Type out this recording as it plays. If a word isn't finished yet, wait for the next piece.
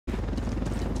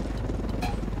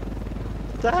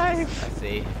Dave! I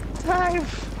see. Dave!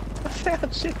 I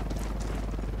found you!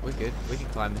 We're good. We can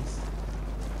climb this.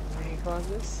 We can climb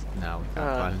this? No, we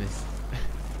can't climb this.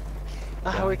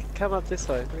 Ah, we can come up this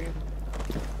way. We can...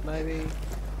 Maybe...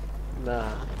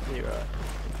 Nah, you're right.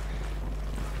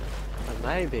 But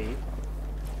maybe...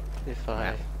 If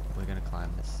I... We're gonna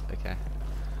climb this, okay.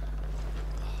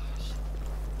 Oh, shit.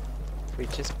 If we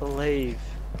just believe,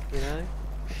 you know?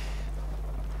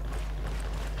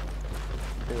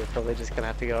 I think we're probably just gonna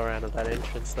have to go around to that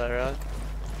entrance though, right?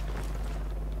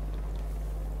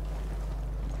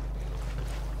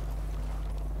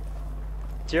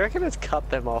 Do you reckon it's cut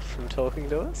them off from talking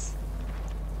to us?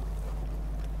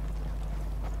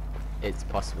 It's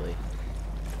possibly.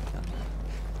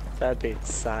 That'd be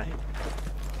insane.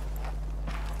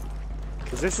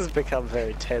 Because this has become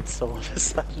very tense all of a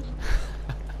sudden.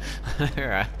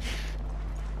 Alright.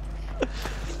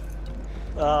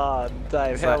 Oh,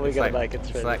 Dave, how are we going to make it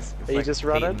through this? Are you just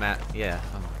running? Yeah.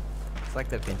 It's like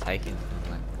they've been taken.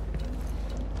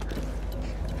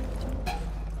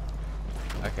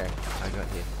 Okay, I got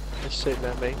here. They're shooting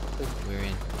at me. We're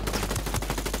in.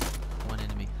 One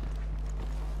enemy.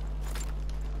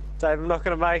 Dave, I'm not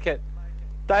going to make it.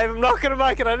 Dave, I'm not going to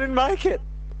make it. I didn't make it.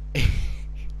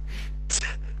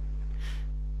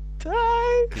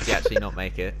 Dave! Did you actually not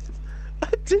make it? I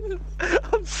didn't.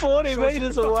 I'm 40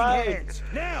 meters away.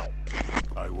 Now!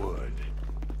 I would.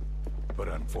 But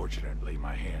unfortunately,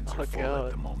 my hands are full at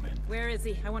the moment. Where is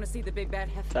he? I want to see the big bad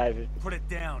heifer. David. Put it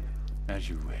down. As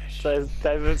you wish.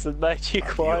 David's made you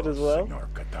quiet as well.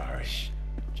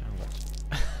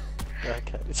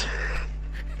 Okay.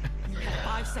 You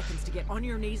have 5 seconds to get on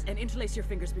your knees and interlace your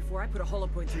fingers before I put a hollow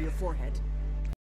point through your forehead.